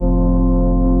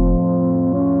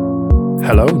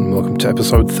Hello and welcome to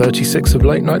episode 36 of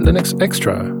Late Night Linux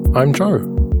Extra. I'm Joe.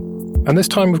 And this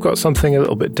time we've got something a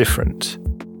little bit different.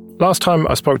 Last time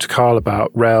I spoke to Carl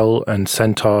about RHEL and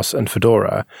CentOS and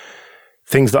Fedora,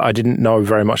 things that I didn't know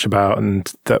very much about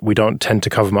and that we don't tend to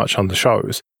cover much on the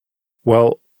shows.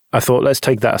 Well, I thought let's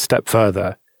take that a step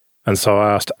further. And so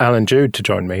I asked Alan Jude to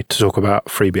join me to talk about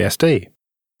FreeBSD.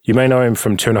 You may know him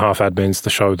from 2.5 Admins, the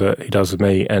show that he does with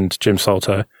me and Jim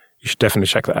Salter. You should definitely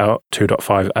check that out,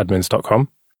 2.5admins.com.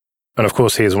 And of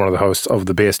course, he is one of the hosts of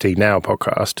the BSD Now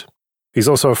podcast. He's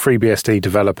also a FreeBSD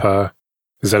developer,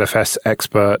 ZFS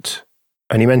expert,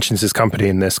 and he mentions his company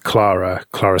in this,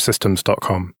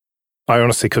 clarasystems.com. I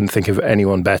honestly couldn't think of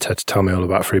anyone better to tell me all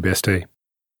about FreeBSD.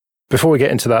 Before we get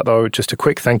into that, though, just a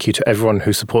quick thank you to everyone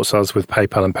who supports us with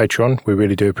PayPal and Patreon. We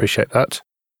really do appreciate that.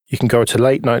 You can go to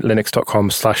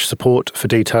latenightlinux.com/support for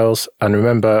details. And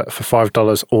remember, for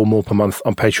 $5 or more per month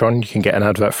on Patreon, you can get an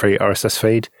advert-free RSS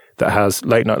feed that has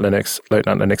Late Night Linux, Late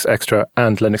Night Linux Extra,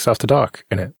 and Linux After Dark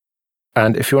in it.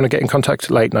 And if you want to get in contact,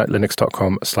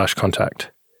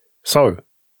 latenightlinux.com/contact. So,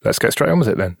 let's get straight on with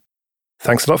it then.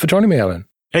 Thanks a lot for joining me, Alan.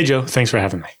 Hey, Joe. Thanks for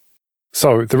having me.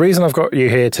 So, the reason I've got you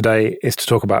here today is to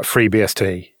talk about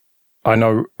FreeBSD. I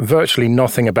know virtually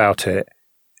nothing about it.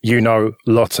 You know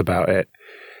lots about it.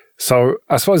 So,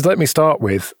 I suppose let me start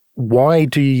with, why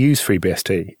do you use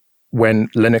FreeBSD when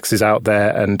Linux is out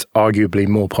there and arguably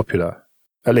more popular,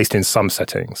 at least in some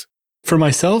settings? For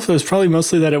myself, it was probably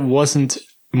mostly that it wasn't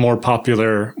more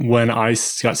popular when I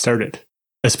got started,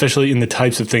 especially in the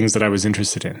types of things that I was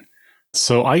interested in.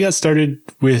 So I got started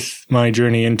with my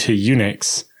journey into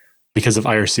Unix because of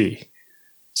IRC.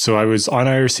 So I was on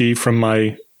IRC from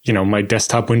my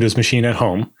desktop Windows machine at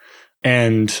home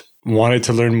and wanted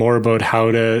to learn more about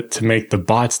how to make the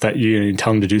bots that you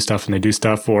tell them to do stuff and they do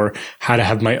stuff, or how to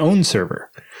have my own server.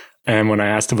 And when I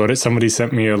asked about it, somebody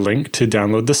sent me a link to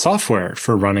download the software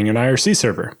for running an IRC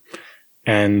server.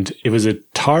 And it was a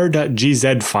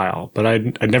tar.gz file, but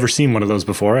I'd never seen one of those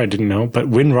before. I didn't know,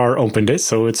 but WinRAR opened it,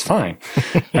 so it's fine.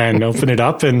 And open it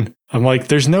up, and I'm like,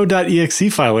 there's no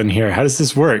 .exe file in here. How does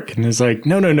this work? And it's like,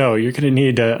 no, you're going to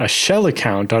need a shell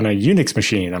account on a Unix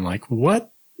machine. I'm like, what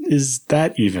is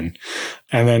that even?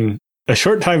 And then a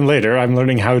short time later, I'm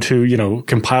learning how to,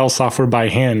 compile software by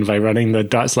hand by running the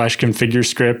 /configure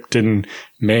script and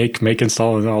make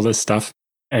install and all this stuff,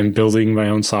 and building my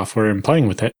own software and playing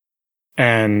with it.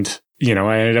 And, I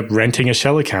ended up renting a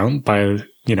shell account by,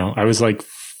 I was like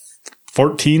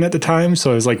 14 at the time. So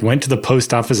I was like, went to the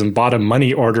post office and bought a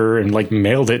money order and like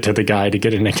mailed it to the guy to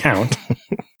get an account.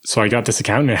 So I got this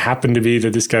account, and it happened to be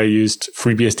that this guy used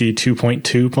FreeBSD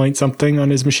 2.2 point something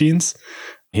on his machines.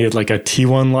 He had like a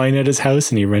T1 line at his house,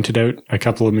 and he rented out a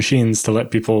couple of machines to let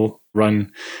people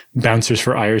run bouncers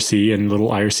for IRC and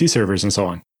little IRC servers and so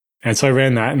on. And so I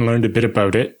ran that and learned a bit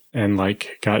about it, and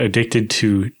like got addicted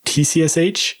to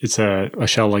TCSH. It's a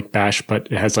shell like Bash, but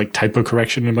it has like typo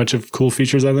correction and a bunch of cool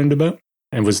features I learned about,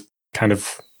 and was kind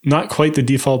of not quite the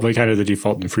default, but kind of the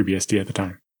default in FreeBSD at the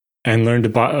time. And learned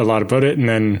a lot about it. And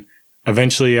then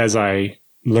eventually, as I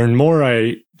learned more,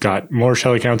 I got more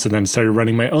shell accounts and then started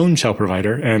running my own shell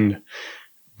provider. And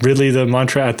really the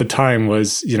mantra at the time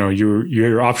was,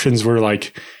 your options were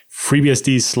like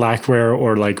FreeBSD, Slackware,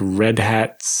 or like Red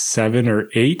Hat 7 or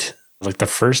 8, like the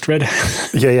first Red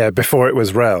Hat. Yeah, before it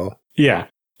was RHEL. Yeah.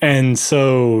 And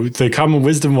so the common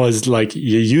wisdom was like,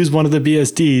 you use one of the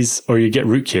BSDs or you get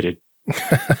rootkitted.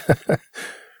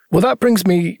 Well, that brings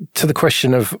me to the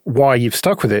question of why you've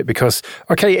stuck with it, because,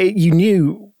 okay, you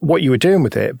knew what you were doing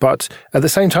with it, but at the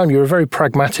same time, you're a very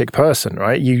pragmatic person,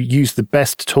 right? You use the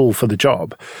best tool for the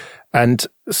job. And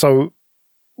so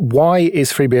why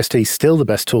is FreeBSD still the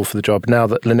best tool for the job now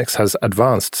that Linux has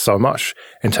advanced so much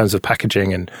in terms of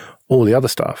packaging and all the other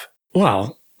stuff?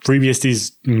 Well, FreeBSD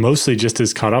is mostly just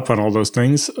as caught up on all those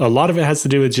things. A lot of it has to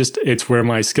do with just, it's where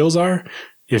my skills are.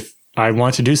 If I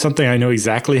want to do something, I know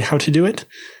exactly how to do it.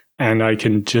 And I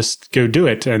can just go do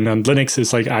it. And on Linux,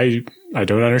 it's like, I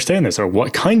don't understand this. Or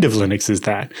what kind of Linux is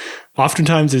that?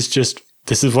 Oftentimes, it's just,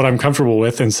 this is what I'm comfortable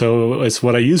with. And so it's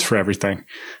what I use for everything.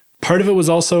 Part of it was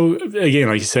also, again,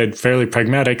 like you said, fairly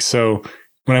pragmatic. So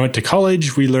when I went to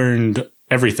college, we learned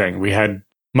everything. We had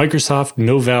Microsoft,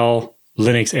 Novell,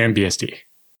 Linux, and BSD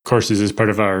courses as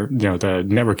part of our, the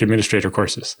network administrator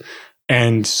courses.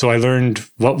 And so I learned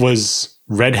what was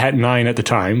Red Hat 9 at the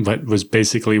time, but was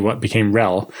basically what became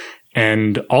RHEL.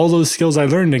 And all those skills I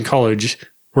learned in college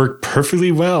worked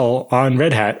perfectly well on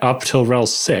Red Hat up till RHEL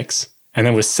 6. And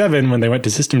then with 7, when they went to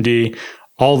systemd,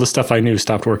 all the stuff I knew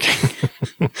stopped working.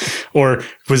 Or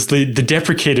was the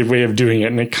deprecated way of doing it.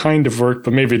 And it kind of worked,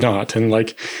 but maybe not. And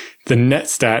like the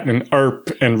netstat and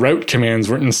ARP and route commands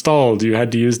weren't installed. You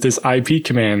had to use this IP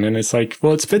command. And it's like,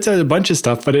 well, it spits out a bunch of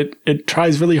stuff, but it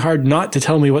tries really hard not to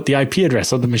tell me what the IP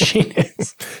address of the machine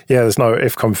is. Yeah, there's no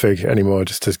ifconfig anymore,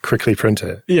 just to quickly print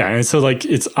it. Yeah, and so like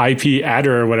it's IP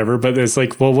adder or whatever, but it's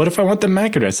like, well, what if I want the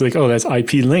MAC address? It's like, oh, that's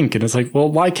IP link. And it's like, well,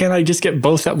 why can't I just get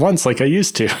both at once like I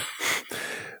used to?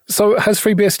 So has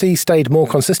FreeBSD stayed more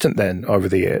consistent then over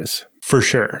the years? For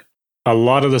sure. A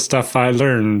lot of the stuff I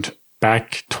learned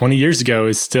back 20 years ago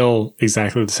is still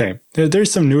exactly the same.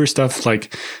 There's some newer stuff,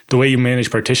 like the way you manage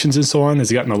partitions and so on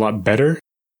has gotten a lot better.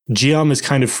 Geom is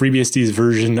kind of FreeBSD's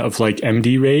version of like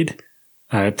MD RAID.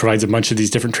 It provides a bunch of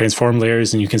these different transform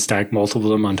layers, and you can stack multiple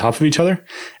of them on top of each other.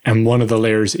 And one of the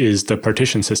layers is the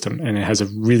partition system, and it has a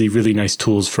really, really nice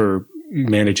tools for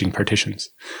managing partitions.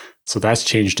 So that's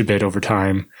changed a bit over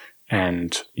time.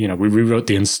 And, we rewrote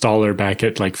the installer back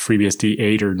at like FreeBSD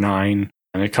 8 or 9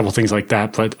 and a couple things like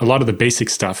that. But a lot of the basic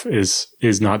stuff is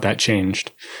not that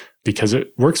changed because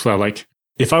it works well. Like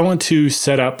if I want to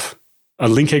set up a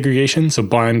link aggregation, so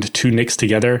bind two NICs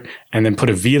together and then put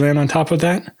a VLAN on top of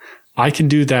that, I can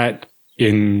do that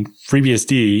in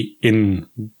FreeBSD in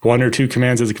one or two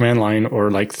commands of the command line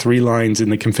or like 3 lines in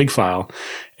the config file.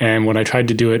 And when I tried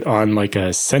to do it on like a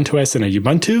CentOS and a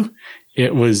Ubuntu,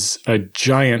 it was a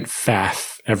giant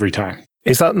faff every time.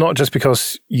 Is that not just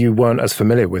because you weren't as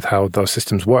familiar with how those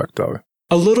systems work, though?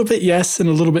 A little bit yes and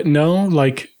a little bit no.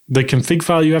 Like the config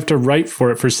file you have to write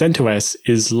for it for CentOS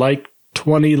is like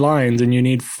 20 lines and you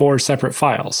need 4 separate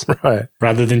files. Right.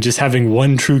 Rather than just having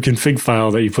one true config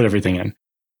file that you put everything in.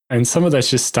 And some of that's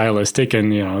just stylistic.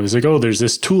 And, it's like, oh, there's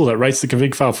this tool that writes the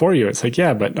config file for you. It's like,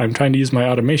 yeah, but I'm trying to use my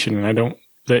automation and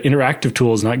the interactive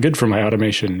tool is not good for my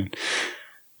automation.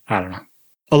 I don't know.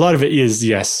 A lot of it is,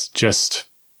 yes, just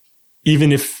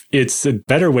even if it's a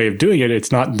better way of doing it,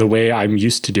 it's not the way I'm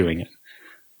used to doing it.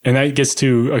 And that gets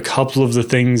to a couple of the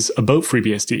things about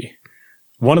FreeBSD.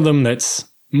 One of them that's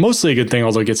mostly a good thing,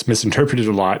 although it gets misinterpreted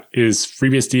a lot, is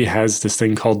FreeBSD has this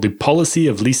thing called the policy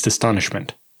of least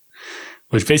astonishment,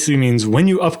 which basically means when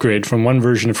you upgrade from one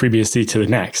version of FreeBSD to the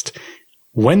next,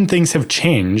 when things have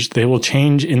changed, they will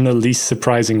change in the least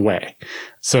surprising way.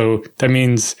 So that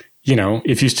means,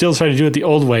 if you still try to do it the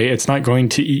old way, it's not going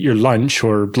to eat your lunch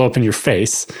or blow up in your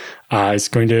face. It's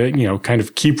going to, kind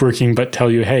of keep working, but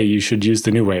tell you, hey, you should use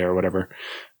the new way or whatever.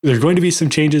 There's going to be some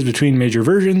changes between major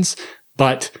versions,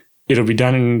 but it'll be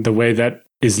done in the way that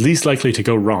is least likely to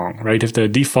go wrong, right? If the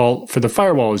default for the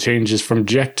firewall changes from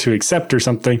reject to accept or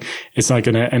something, it's not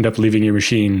going to end up leaving your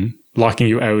machine, locking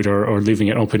you out or leaving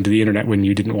it open to the internet when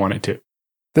you didn't want it to.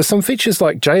 There's some features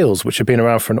like jails, which have been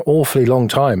around for an awfully long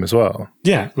time as well.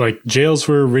 Yeah, like jails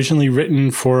were originally written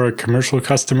for a commercial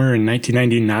customer in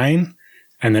 1999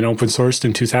 and then open sourced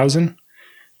in 2000.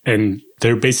 And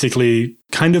they're basically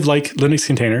kind of like Linux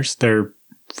containers. They're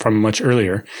from much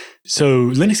earlier. So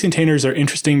Linux containers are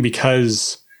interesting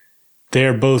because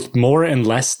they're both more and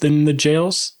less than the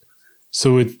jails.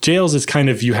 So with jails, it's kind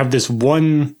of, you have this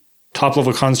one top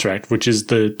level construct, which is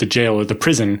the jail or the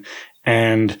prison,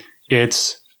 and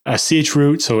it's a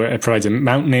chroot, so it provides a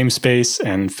mount namespace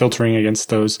and filtering against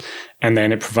those. And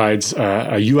then it provides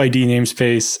a UID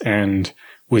namespace. And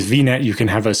with VNet, you can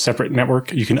have a separate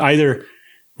network. You can either,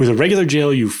 with a regular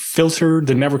jail, you filter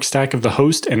the network stack of the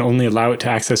host and only allow it to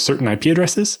access certain IP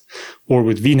addresses. Or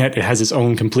with VNet, it has its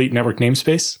own complete network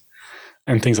namespace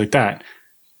and things like that.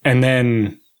 And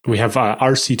then we have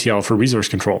RCTL for resource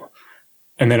control.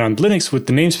 And then on Linux, with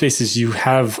the namespaces, you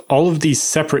have all of these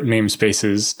separate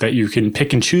namespaces that you can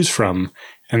pick and choose from,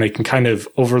 and they can kind of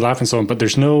overlap and so on, but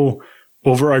there's no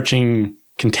overarching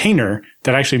container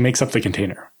that actually makes up the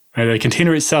container. Right? The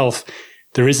container itself,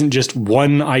 there isn't just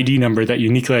one ID number that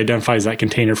uniquely identifies that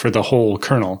container for the whole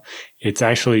kernel. It's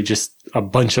actually just a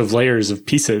bunch of layers of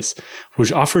pieces,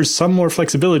 which offers some more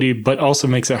flexibility, but also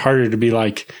makes it harder to be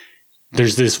like,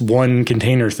 there's this one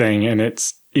container thing, and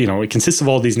it's, it consists of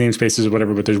all these namespaces or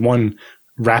whatever, but there's one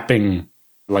wrapping,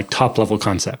 like, top-level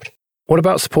concept. What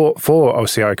about support for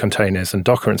OCI containers and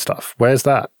Docker and stuff? Where's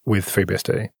that with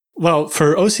FreeBSD? Well,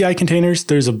 for OCI containers,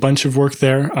 there's a bunch of work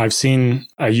there. I've seen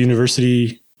a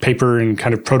university paper and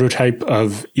kind of prototype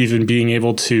of even being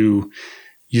able to,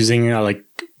 using like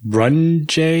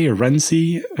RunJ or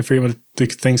RunC, I forget what the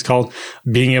thing's called,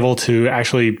 being able to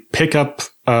actually pick up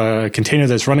a container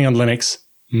that's running on Linux,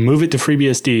 move it to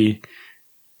FreeBSD,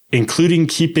 including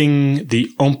keeping the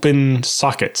open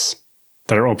sockets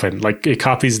that are open. Like it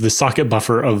copies the socket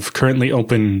buffer of currently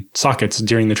open sockets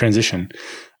during the transition,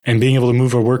 and being able to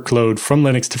move a workload from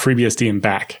Linux to FreeBSD and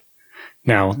back.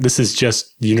 Now, this is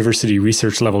just university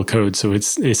research level code, so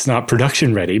it's not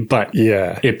production ready, but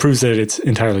yeah, it proves that it's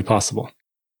entirely possible.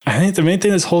 I think the main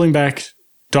thing that's holding back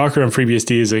Docker on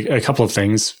FreeBSD is a couple of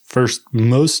things. First,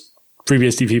 most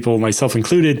FreeBSD people, myself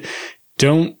included,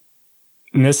 don't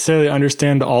necessarily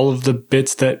understand all of the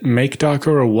bits that make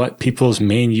Docker or what people's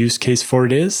main use case for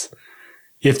it is.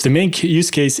 If the main use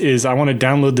case is I want to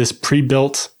download this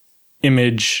pre-built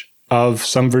image of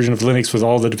some version of Linux with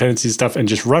all the dependencies stuff and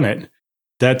just run it,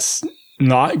 that's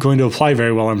not going to apply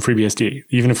very well on FreeBSD.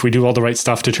 Even if we do all the right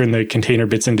stuff to turn the container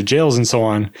bits into jails and so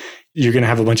on, you're going to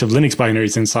have a bunch of Linux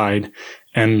binaries inside.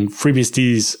 And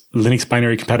FreeBSD's Linux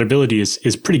binary compatibility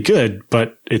is pretty good,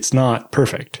 but it's not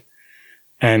perfect.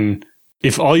 And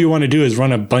if all you want to do is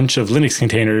run a bunch of Linux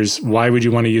containers, why would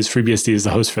you want to use FreeBSD as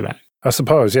the host for that? I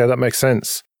suppose, yeah, that makes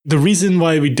sense. The reason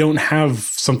why we don't have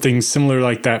something similar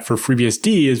like that for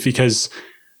FreeBSD is because,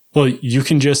 well, you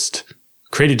can just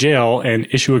create a jail and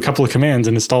issue a couple of commands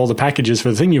and install the packages for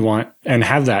the thing you want and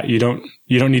have that. You don't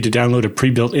need to download a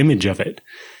pre-built image of it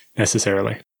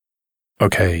necessarily.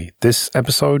 Okay, this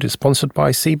episode is sponsored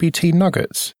by CBT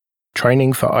Nuggets,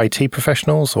 training for IT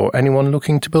professionals or anyone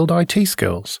looking to build IT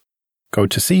skills. Go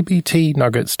to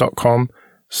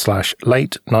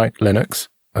cbtnuggets.com/late-night-linux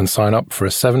and sign up for a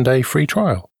 7-day free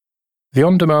trial. The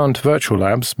on-demand virtual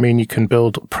labs mean you can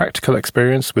build practical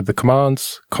experience with the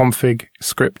commands, config,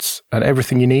 scripts, and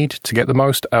everything you need to get the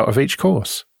most out of each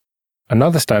course.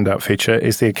 Another standout feature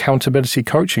is the accountability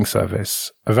coaching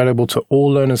service, available to all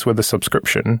learners with a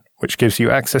subscription, which gives you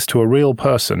access to a real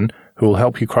person who will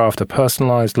help you craft a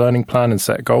personalized learning plan and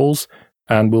set goals,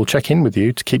 and will check in with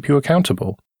you to keep you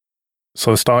accountable.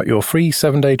 So start your free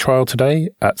 7-day trial today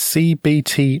at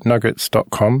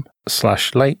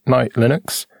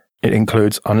cbtnuggets.com/late-night-linux. It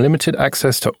includes unlimited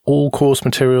access to all course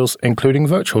materials, including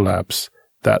virtual labs.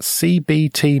 That's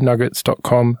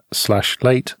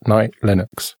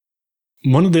cbtnuggets.com/late-night-linux.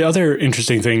 One of the other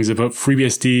interesting things about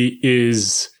FreeBSD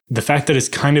is the fact that it's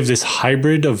kind of this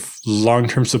hybrid of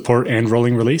long-term support and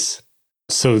rolling release.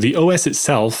 So the OS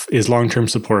itself is long-term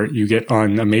support. You get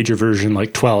on a major version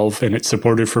like 12 and it's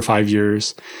supported for 5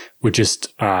 years. We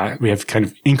have kind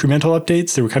of incremental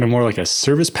updates. They were kind of more like a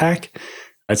service pack.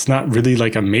 It's not really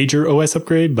like a major OS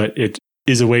upgrade, but it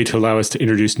is a way to allow us to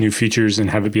introduce new features and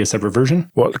have it be a separate version.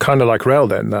 Well, kind of like RHEL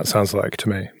then, that sounds like to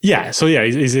me. Yeah. So yeah,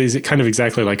 is it kind of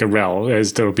exactly like a RHEL,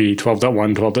 as there'll be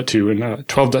 12.1, 12.2, and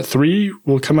 12.3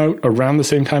 will come out around the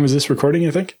same time as this recording,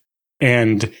 I think.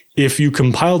 And if you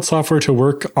compiled software to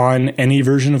work on any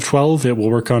version of 12, it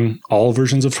will work on all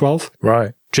versions of 12.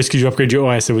 Right. Just because you upgrade your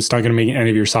OS, it's not going to make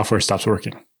any of your software stops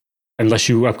working. Unless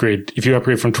you upgrade, if you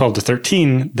upgrade from 12 to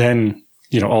 13, then,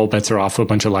 all bets are off. A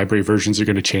bunch of library versions are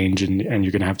going to change and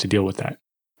you're going to have to deal with that.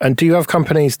 And do you have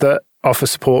companies that offer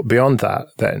support beyond that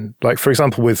then? Like, for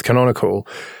example, with Canonical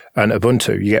and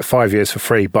Ubuntu, you get 5 years for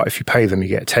free, but if you pay them, you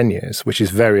get 10 years, which is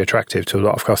very attractive to a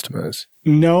lot of customers.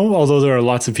 No, although there are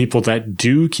lots of people that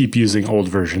do keep using old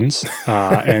versions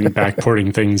and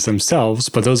backporting things themselves,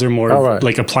 but those are more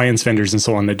like appliance vendors and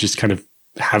so on that just kind of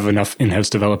have enough in-house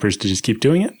developers to just keep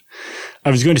doing it.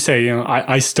 I was going to say,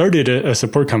 I started a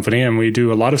support company and we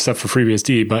do a lot of stuff for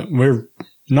FreeBSD, but we're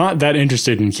not that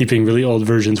interested in keeping really old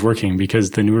versions working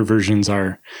because the newer versions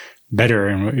are better.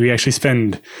 And we actually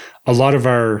spend a lot of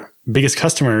our biggest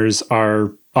customers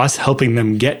are us helping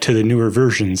them get to the newer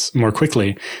versions more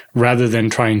quickly rather than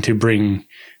trying to bring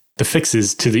the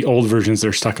fixes to the old versions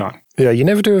they're stuck on. Yeah, you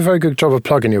never do a very good job of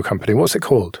plugging your company. What's it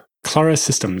called? Clara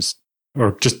Systems,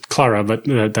 or just Clara, but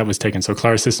that was taken. So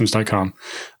clarasystems.com.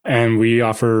 And we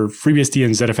offer FreeBSD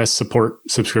and ZFS support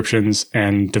subscriptions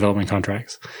and development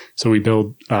contracts. So we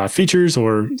build features,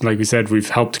 or like we said, we've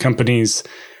helped companies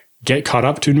get caught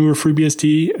up to newer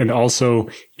FreeBSD. And also,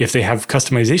 if they have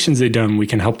customizations they've done, we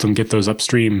can help them get those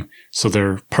upstream so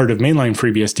they're part of mainline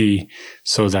FreeBSD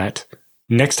so that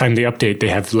next time they update, they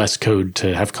have less code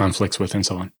to have conflicts with and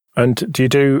so on. And do you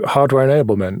do hardware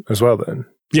enablement as well then?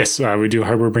 Yes, we do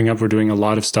hardware bring up. We're doing a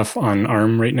lot of stuff on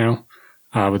ARM right now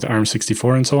with the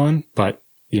ARM64 and so on. But,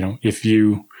 if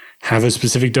you have a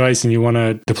specific device and you want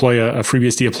to deploy a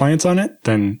FreeBSD appliance on it,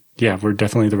 then yeah, we're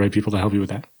definitely the right people to help you with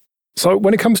that. So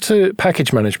when it comes to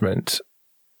package management,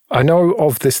 I know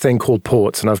of this thing called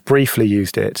ports, and I've briefly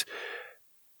used it.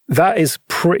 That is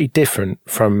pretty different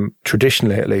from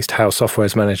traditionally, at least, how software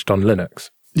is managed on Linux.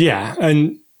 Yeah,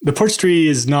 and the ports tree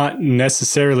is not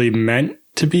necessarily meant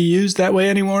to be used that way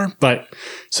anymore. But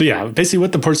so yeah, basically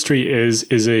what the ports tree is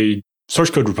a source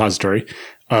code repository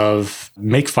of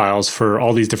make files for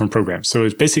all these different programs. So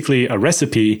it's basically a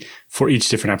recipe for each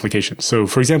different application. So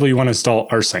for example, you want to install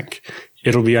rsync.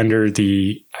 it'll be under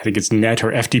the, I think it's net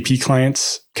or FTP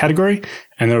clients category.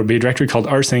 And there will be a directory called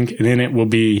rsync. And then it will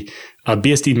be a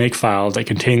BSD makefile that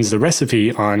contains the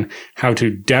recipe on how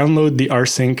to download the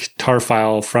rsync tar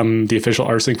file from the official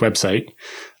rsync website,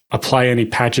 apply any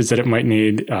patches that it might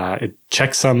need. It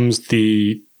checksums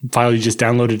the file you just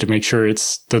downloaded to make sure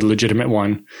it's the legitimate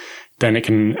one. Then it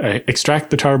can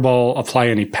extract the tarball, apply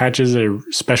any patches that are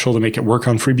special to make it work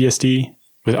on FreeBSD.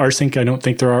 With rsync, I don't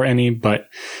think there are any, but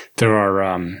there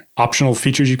are optional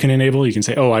features you can enable. You can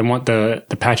say, I want the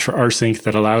patch for rsync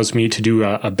that allows me to do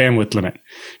a bandwidth limit,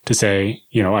 to say,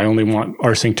 I only want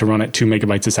rsync to run at 2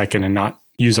 megabytes a second and not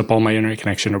use up all my internet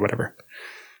connection or whatever.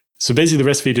 So basically the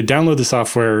recipe to download the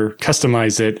software,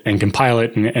 customize it, and compile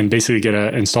it, and basically get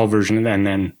an install version, and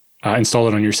then install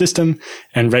it on your system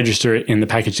and register it in the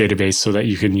package database so that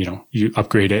you can, you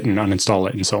upgrade it and uninstall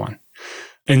it and so on.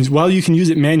 And while you can use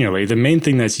it manually, the main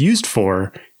thing that's used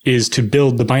for is to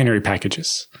build the binary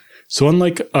packages. So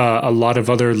unlike a lot of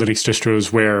other Linux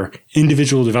distros where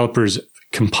individual developers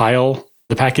compile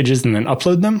the packages and then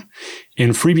upload them,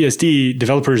 in FreeBSD,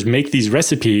 developers make these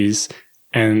recipes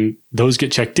and those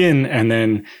get checked in. And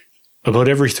then about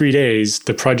every 3 days,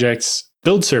 the project's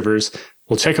build servers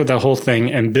will check out that whole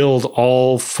thing and build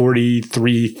all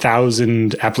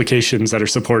 43,000 applications that are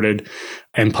supported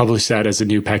and publish that as a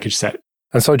new package set.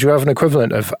 And so do you have an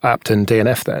equivalent of apt and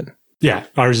DNF then? Yeah,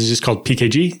 ours is just called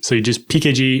PKG. So you just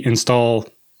PKG install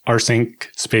rsync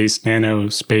space nano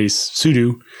space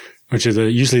sudo, which is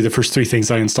usually the first 3 things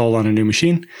I install on a new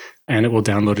machine, and it will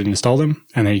download and install them.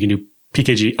 And then you can do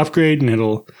PKG upgrade, and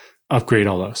it'll upgrade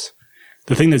all those.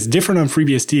 The thing that's different on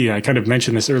FreeBSD, I kind of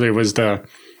mentioned this earlier, was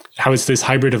how it's this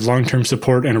hybrid of long-term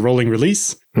support and a rolling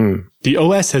release. The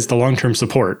OS has the long-term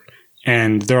support.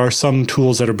 And there are some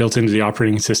tools that are built into the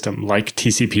operating system, like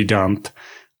TCP dump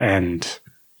and,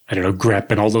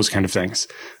 grep and all those kind of things.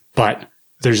 But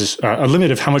there's a limit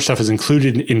of how much stuff is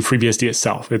included in FreeBSD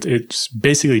itself. It's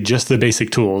basically just the basic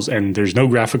tools, and there's no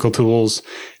graphical tools,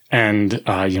 and,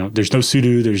 there's no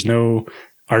sudo, there's no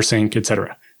rsync,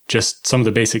 etc. Just some of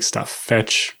the basic stuff,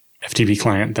 fetch, FTP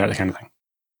client, that kind of thing.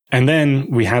 And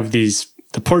then we have the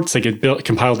ports that get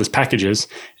compiled as packages,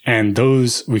 and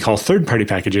those we call third-party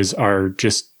packages are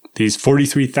just these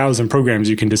 43,000 programs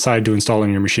you can decide to install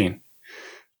on your machine.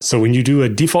 So when you do a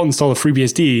default install of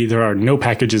FreeBSD, there are no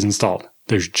packages installed.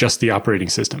 There's just the operating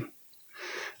system.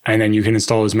 And then you can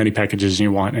install as many packages as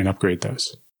you want and upgrade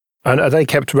those. And are they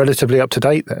kept relatively up to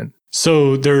date then?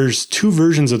 So there's 2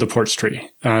 versions of the ports tree.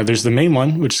 There's the main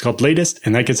one, which is called latest,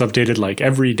 and that gets updated like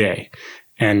every day.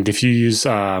 And if you use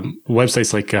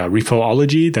websites like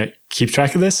Repoology that keep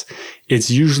track of this, it's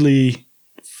usually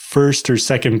first or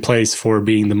second place for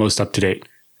being the most up to date.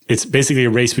 It's basically a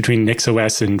race between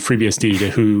NixOS and FreeBSD to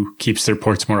who keeps their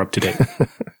ports more up to date.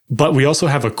 But we also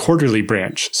have a quarterly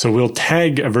branch. So we'll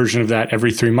tag a version of that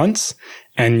every 3 months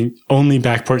and only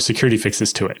backport security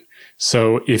fixes to it.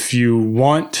 So if you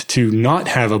want to not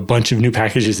have a bunch of new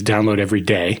packages to download every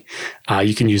day,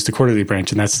 you can use the quarterly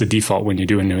branch, and that's the default when you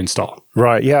do a new install.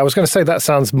 Right. Yeah, I was going to say that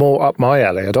sounds more up my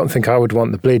alley. I don't think I would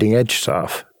want the bleeding edge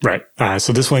stuff. Right.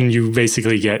 So this one, you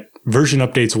basically get version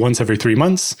updates once every 3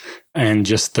 months and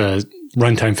just the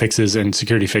runtime fixes and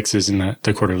security fixes in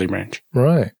the quarterly branch.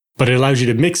 Right. But it allows you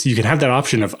to mix. You can have that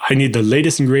option of, I need the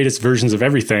latest and greatest versions of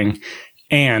everything,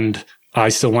 and I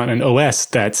still want an OS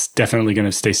that's definitely going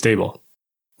to stay stable.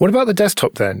 What about the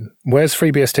desktop then? Where's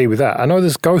FreeBSD with that? I know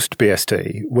there's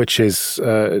GhostBSD, which is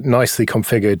a nicely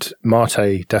configured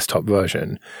Mate desktop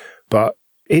version, but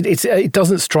it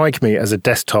doesn't strike me as a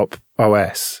desktop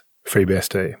OS,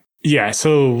 FreeBSD. Yeah,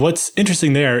 so what's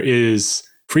interesting there is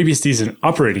FreeBSD is an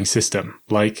operating system,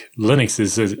 like Linux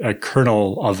is a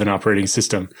kernel of an operating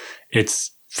system.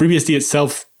 FreeBSD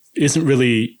itself isn't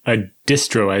really a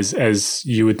distro as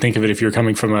you would think of it if you're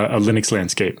coming from a Linux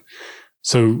landscape.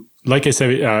 So like I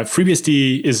said,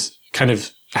 FreeBSD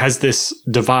has this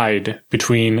divide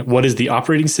between what is the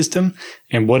operating system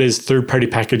and what is third-party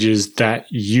packages that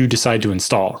you decide to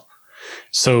install.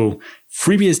 So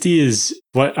FreeBSD is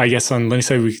what I guess on Linux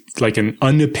side, like an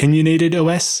unopinionated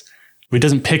OS. It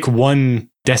doesn't pick one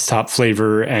desktop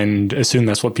flavor and assume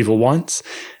that's what people want.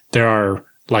 There are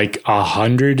like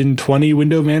 120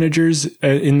 window managers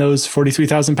in those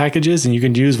 43,000 packages, and you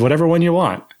can use whatever one you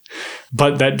want.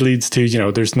 But that leads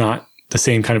to, there's not the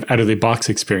same kind of out-of-the-box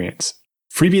experience.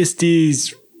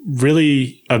 FreeBSD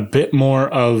really a bit more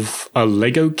of a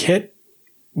Lego kit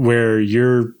where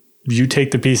you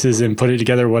take the pieces and put it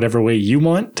together whatever way you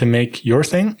want to make your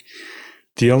thing.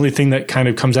 The only thing that kind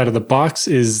of comes out of the box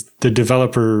is the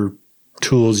developer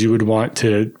tools you would want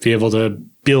to be able to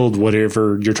build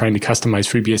whatever you're trying to customize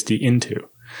FreeBSD into.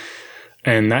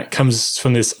 And that comes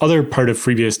from this other part of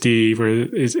FreeBSD where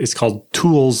it's called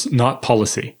tools, not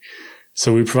policy.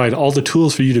 So we provide all the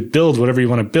tools for you to build whatever you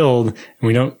want to build, and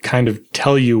we don't kind of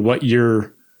tell you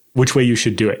which way you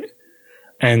should do it.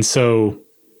 And so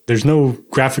there's no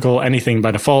graphical anything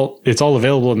by default. It's all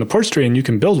available in the port tree and you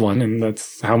can build one. And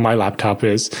that's how my laptop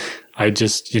is. I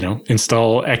just,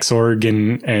 install Xorg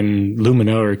and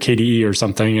Lumina or KDE or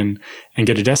something and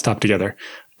get a desktop together.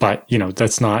 But,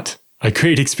 that's not a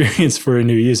great experience for a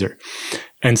new user.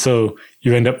 And so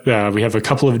you end up, we have a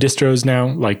couple of distros now,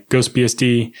 like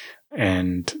GhostBSD,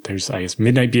 and there's, I guess,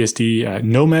 Midnight BSD.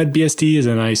 Nomad BSD is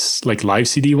a nice, like, live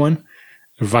CD one.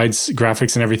 It provides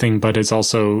graphics and everything, but it's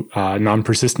also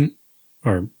non-persistent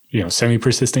or,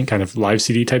 semi-persistent kind of live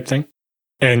CD type thing.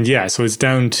 And yeah, so it's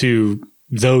down to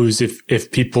those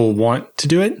if people want to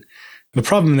do it. The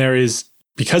problem there is,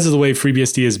 because of the way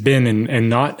FreeBSD has been and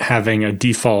not having a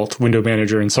default window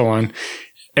manager and so on,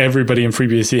 everybody in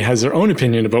FreeBSD has their own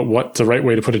opinion about what the right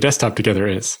way to put a desktop together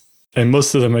is. And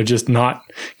most of them have just not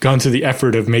gone through the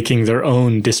effort of making their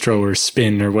own distro or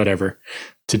spin or whatever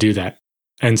to do that.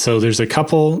 And so there's a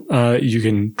couple you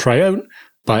can try out,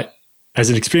 but as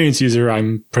an experienced user,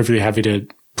 I'm perfectly happy to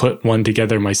put one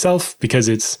together myself because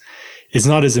it's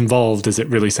not as involved as it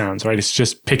really sounds, right? It's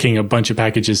just picking a bunch of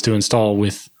packages to install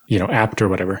with, apt or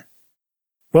whatever.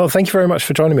 Well, thank you very much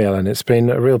for joining me, Alan. It's been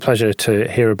a real pleasure to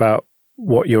hear about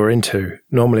what you're into.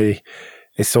 Normally,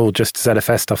 it's all just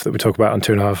ZFS stuff that we talk about on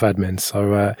 2.5 Admins.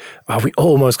 So we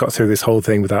almost got through this whole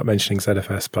thing without mentioning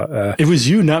ZFS, but... it was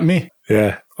you, not me.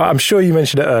 Yeah. I'm sure you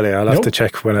mentioned it earlier. I'll have to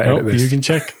check when I edit this. You can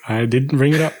check. I didn't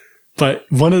bring it up. But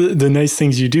one of the nice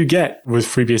things you do get with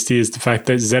FreeBSD is the fact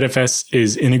that ZFS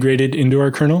is integrated into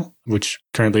our kernel, which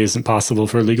currently isn't possible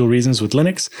for legal reasons with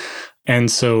Linux. And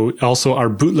so also our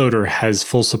bootloader has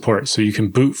full support. So you can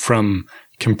boot from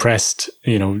compressed,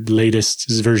 latest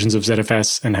versions of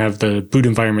ZFS and have the boot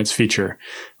environments feature,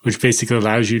 which basically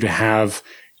allows you to have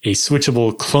a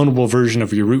switchable, clonable version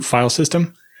of your root file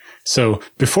system. So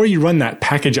before you run that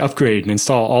package upgrade and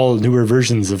install all newer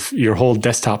versions of your whole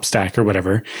desktop stack or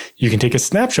whatever, you can take a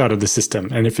snapshot of the system.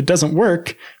 And if it doesn't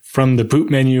work from the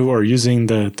boot menu or using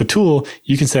the tool,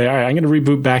 you can say, all right, I'm going to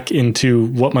reboot back into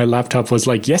what my laptop was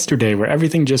like yesterday where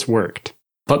everything just worked.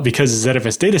 But because of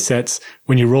ZFS datasets,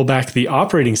 when you roll back the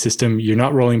operating system, you're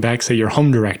not rolling back, say, your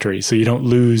home directory. So you don't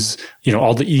lose,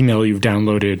 all the email you've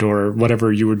downloaded or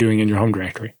whatever you were doing in your home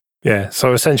directory. Yeah,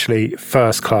 so essentially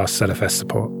first-class ZFS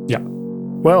support. Yeah.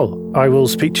 Well, I will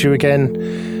speak to you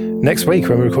again next week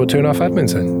when we record 2.5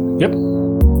 Admins then. Yep.